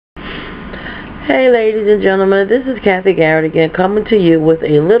Hey ladies and gentlemen, this is Kathy Garrett again, coming to you with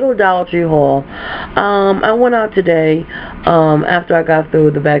a little Dollar Tree haul. I went out today after I got through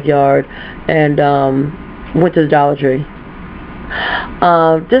the backyard and went to the Dollar Tree.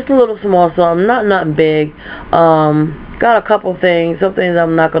 Just a little small something, nothing big. Got a couple things, some things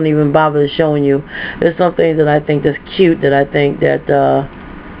I'm not going to even bother showing you. There's some things that I think that's cute that I think that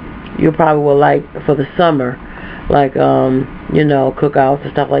you probably will like for the summer. Like, cookouts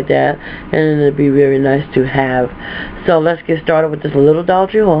and stuff like that. And it'd be very nice to have. So let's get started with this little Dollar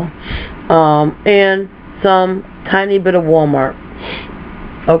Tree haul. And some tiny bit of Walmart.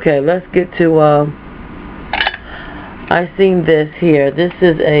 Okay, let's get to, I seen this here. This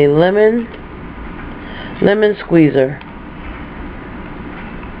is a lemon squeezer.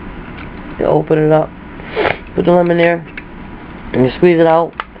 You open it up, put the lemon there, and you squeeze it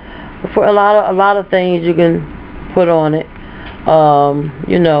out. For a lot of things you can put on it,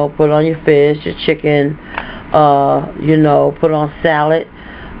 put on your fish, your chicken, put on salad,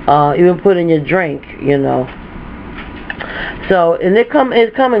 even put in your drink, So, and it's come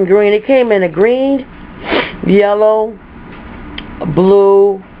in green. It came in a green, yellow,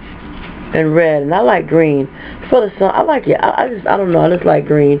 blue, and red. And I like green. For the sun, I like it. I don't know. I just like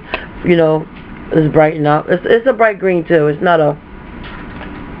green. It's brighten up. It's a bright green too. It's not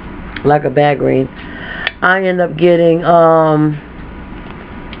like a bad green. I end up getting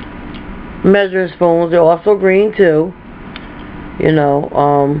measuring spoons. They're also green too. I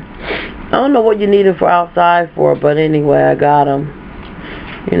don't know what you need them for outside for, but anyway, I got them.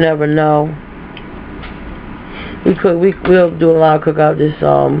 You never know. We'll do a lot of cookout this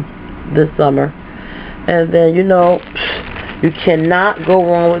summer, and then you cannot go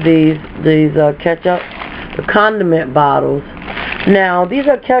wrong with these ketchup, the condiment bottles. Now these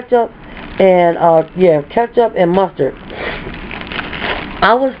are ketchup. And, ketchup and mustard.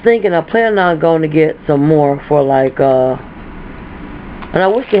 I was thinking, I plan on going to get some more for like, and I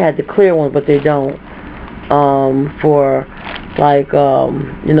wish they had the clear ones, but they don't. For like,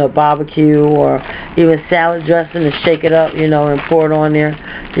 barbecue or even salad dressing and shake it up, and pour it on there.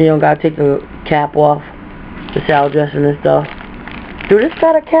 You don't got to take the cap off, the salad dressing and stuff. Do this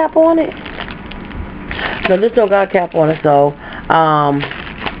got a cap on it? No, this don't got a cap on it, so,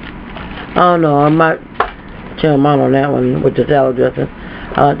 I don't know, I might change my mind on that one with the salad dressing.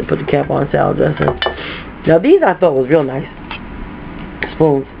 I like to put the cap on salad dressing. Now these I thought was real nice.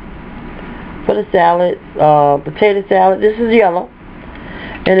 Spoons. For the salad, potato salad. This is yellow.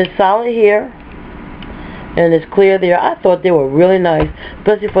 And it's solid here. And it's clear there. I thought they were really nice.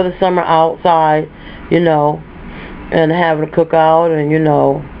 Especially for the summer outside, and having a cookout and,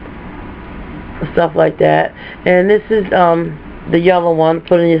 stuff like that. And this is, the yellow one,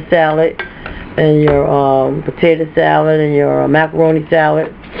 put in your salad and your potato salad and your macaroni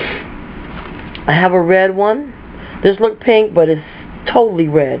salad. I have a red one. This look pink, but it's totally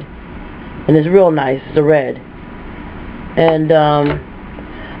red, and it's real nice. It's a red. And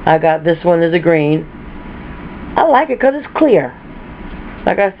I got this one as a green. I like it because it's clear.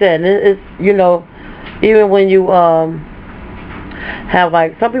 Like I said, it's even when you have,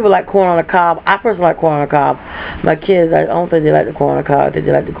 like, some people like corn on the cob. I personally like corn on the cob. My kids, I don't think they like the corn on the cob. I think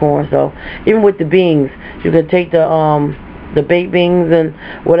they like the corn. So even with the beans, you can take the baked beans and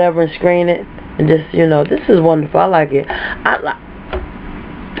whatever and strain it, and just this is wonderful. I like it. I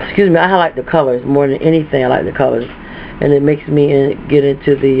like the colors more than anything. I like the colors, and it makes me get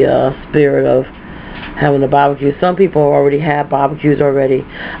into the spirit of having a barbecue. Some people already have barbecues already.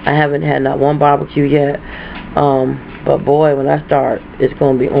 I haven't had not one barbecue yet. But boy, when I start, it's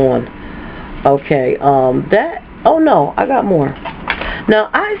going to be on. Okay, oh no, I got more. Now,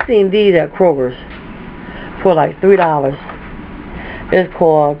 I've seen these at Kroger's for like $3. It's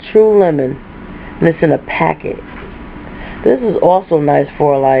called True Lemon, and it's in a packet. This is also nice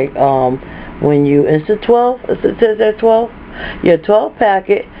for like, when you, it's a 12, it says that 12? Yeah, 12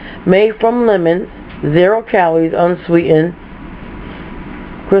 packet, made from lemons, 0 calories, unsweetened,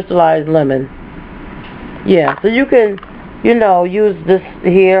 crystallized lemon. Yeah, so you can, use this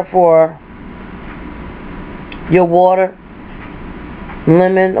here for your water,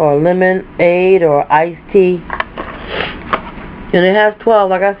 lemon or lemonade or iced tea. And it has 12,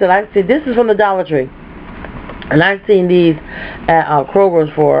 like I said, this is from the Dollar Tree. And I've seen these at Kroger's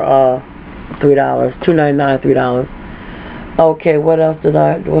for $3, $2.99, $3. Okay, what else did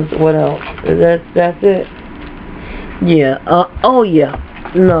what else? That's it? Yeah, oh yeah.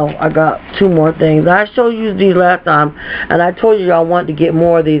 No, I got 2 more things. I showed you these last time, and I told you I wanted to get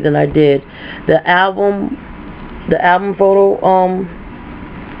more of these, and I did. The album photo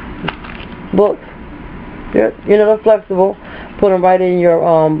books. They're flexible. Put them right in your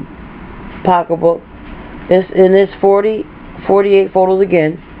pocketbook. It's in this 48 photos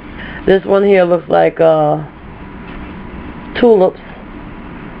again. This one here looks like tulips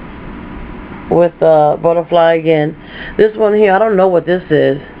with butterfly again. This one here, I don't know what this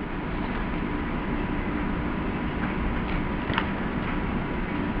is.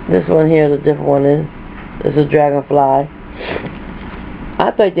 This one here is a different one. This is dragonfly.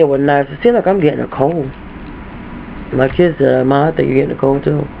 I think they were nice. It seems like I'm getting a cold. My kids said, Mom, I think you're getting a cold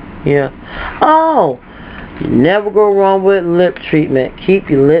too. Yeah. Oh! You never go wrong with lip treatment. Keep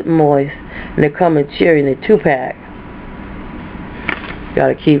your lip moist. And they come in cherry in a 2-pack.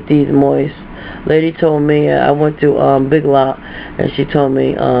 Gotta keep these moist. Lady told me, I went to Big Lot, and she told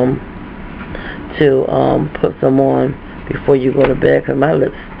me to put some on before you go to bed, because my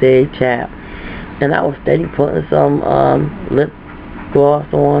lips stay chapped. And I was steady putting some lip gloss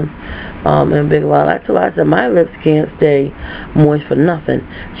on in Big Lot. I told her, I said, my lips can't stay moist for nothing.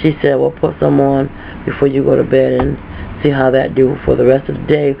 She said, well, put some on before you go to bed and see how that do for the rest of the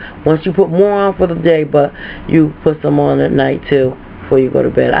day. Once you put more on for the day, but you put some on at night too before you go to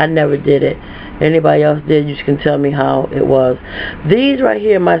bed. I never did it. Anybody else did, you can tell me how it was. These right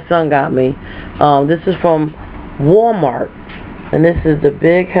here, my son got me. This is from Walmart. And this is the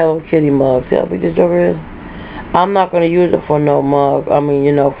big Hello Kitty mug. See how big this joker is? I'm not going to use it for no mug. I mean,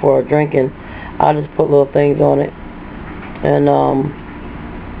 you know, for drinking. I'll just put little things on it. And,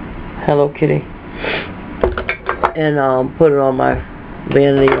 Hello Kitty. And, put it on my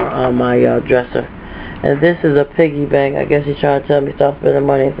vanity or on my dresser. And this is a piggy bank. I guess he's trying to tell me stop spending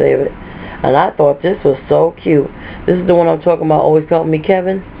money and save it. And I thought this was so cute. This is the one I'm talking about. Always call me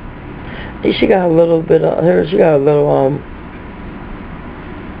Kevin. She got a little bit of her. She got a little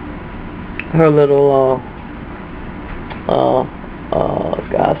her little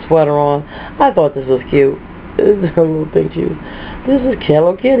sweater on. I thought this was cute. This is her little thing too. This is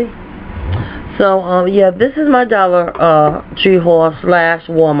Hello Kitty. So yeah, this is my DollarTree haul /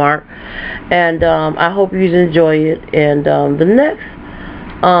 Walmart, and I hope you enjoy it. And the next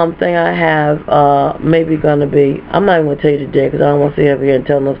thing I have maybe gonna be, I'm not even gonna tell you today because I don't want to sit up here and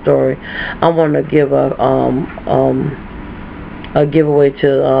tell no story. I want to give a giveaway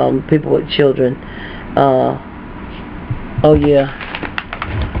to people with children. Oh yeah,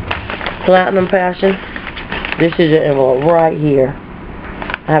 Platinum Passion. This is your envelope right here.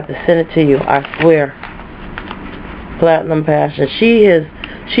 I have to send it to you. I swear. Platinum Passion. She is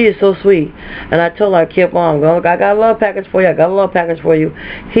so sweet. And I told her I kept on going. I got a little package for you. I got a little package for you.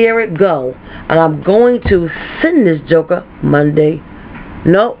 Here it go. And I'm going to send this joker Monday.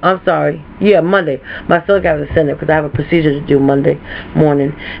 No, I'm sorry. Yeah, Monday. My son got to send it because I have a procedure to do Monday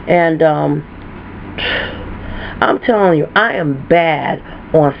morning. And I'm telling you, I am bad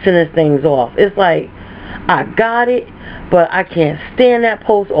on sending things off. It's like I got it, but I can't stand that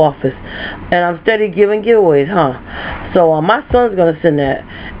post office. And I'm steady giving giveaways, huh? So my son's going to send that.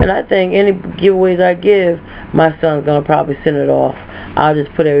 And I think any giveaways I give, my son's going to probably send it off. I'll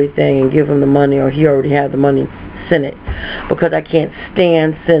just put everything and give him the money, or he already has the money, send it. Because I can't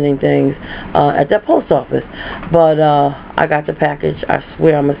stand sending things at that post office. But I got the package. I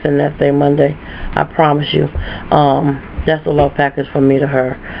swear I'm going to send that thing Monday. I promise you. That's a love package from me to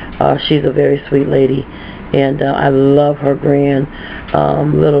her. She's a very sweet lady. And I love her grand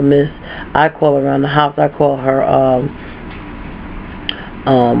little miss. I call her around the house. I call her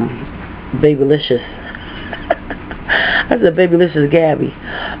Babylicious. I said Babylicious Gabby.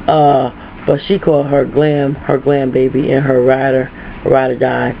 But she called her glam baby and her ride or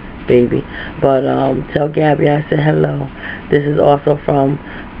die baby. But tell Gabby I said hello. This is also from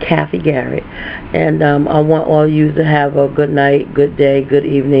Kathy Garrett. And I want all you to have a good night, good day, good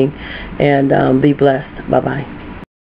evening, and be blessed. Bye-bye.